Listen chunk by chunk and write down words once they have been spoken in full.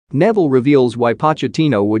Neville reveals why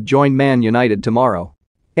Pochettino would join Man United tomorrow.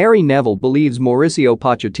 Neville believes Mauricio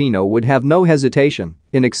Pochettino would have no hesitation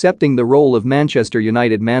in accepting the role of Manchester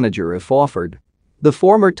United manager if offered. The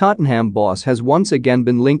former Tottenham boss has once again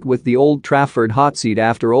been linked with the Old Trafford hot seat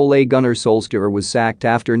after Ole Gunnar Solskjaer was sacked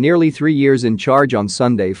after nearly 3 years in charge on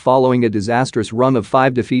Sunday following a disastrous run of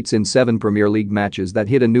 5 defeats in 7 Premier League matches that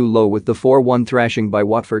hit a new low with the 4-1 thrashing by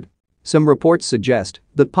Watford. Some reports suggest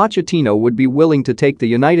that Pochettino would be willing to take the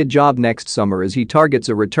United job next summer as he targets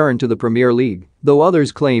a return to the Premier League, though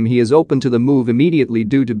others claim he is open to the move immediately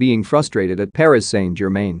due to being frustrated at Paris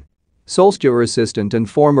Saint-Germain. Solskjaer assistant and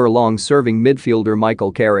former long-serving midfielder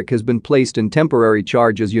Michael Carrick has been placed in temporary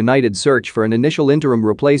charge as United search for an initial interim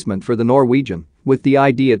replacement for the Norwegian, with the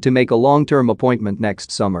idea to make a long-term appointment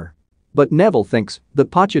next summer. But Neville thinks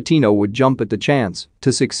that Pochettino would jump at the chance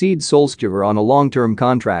to succeed Solskjaer on a long-term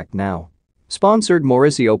contract now. Sponsored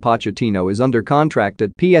Mauricio Pochettino is under contract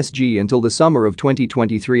at PSG until the summer of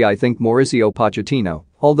 2023. I think Mauricio Pochettino,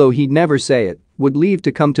 although he'd never say it, would leave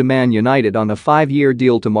to come to Man United on a 5-year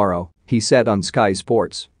deal tomorrow, he said on Sky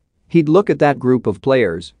Sports. He'd look at that group of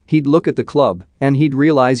players, he'd look at the club, and he'd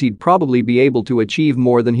realize he'd probably be able to achieve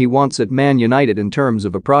more than he wants at Man United in terms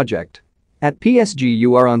of a project. At PSG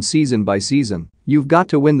you are on season by season, you've got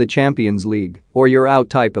to win the Champions League or you're out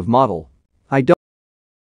type of model. I don't